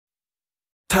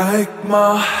Take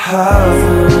my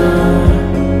heaven,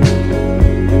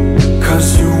 'cause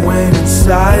you went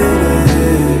inside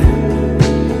it.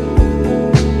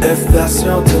 If that's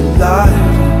your delight,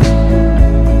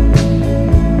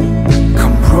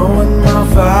 come ruin my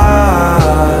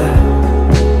vibe.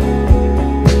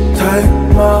 Take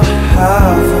my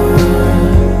heaven,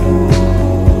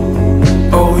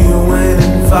 oh you ain't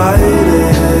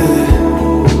invited.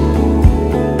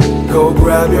 Go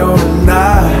grab your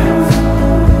knife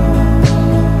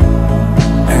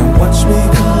and watch me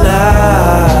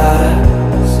collapse.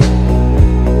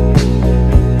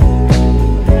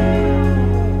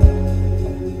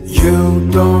 You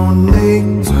don't need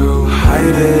to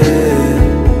hide it.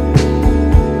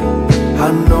 I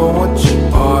know what you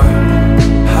are.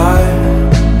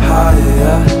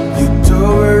 Higher, you do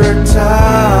it every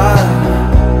time.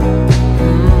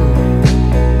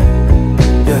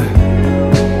 Yeah.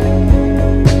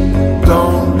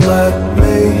 Don't let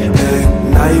me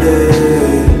ignite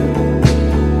it.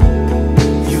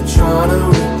 You tryna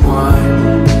rewind,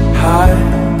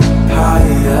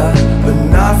 higher, but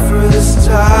not for this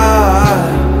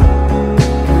time.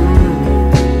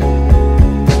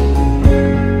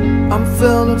 I'm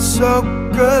feeling so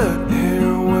good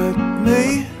here with me,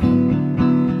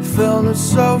 feeling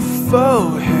so full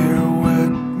here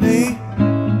with me.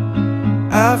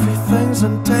 Everything's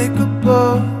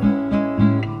untakeable,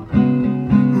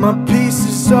 my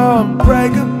pieces are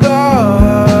unbreakable.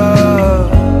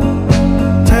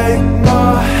 Take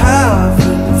my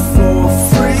heaven for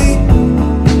free.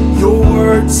 Your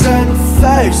words and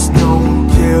face don't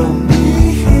kill me.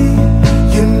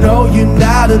 You know you're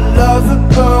not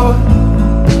unlovable.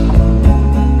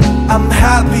 I'm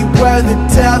happy where the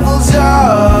devils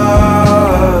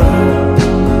are.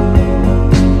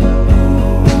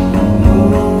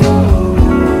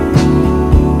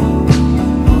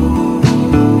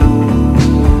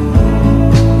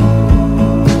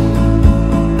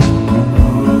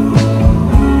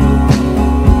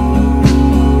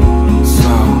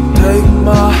 So take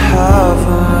my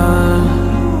heaven,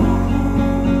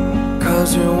 'cause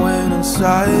you went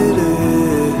inside it.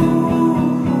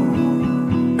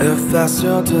 If that's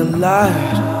your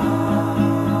delight,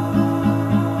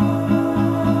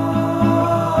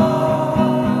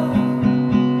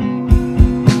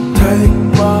 take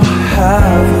my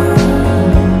heaven.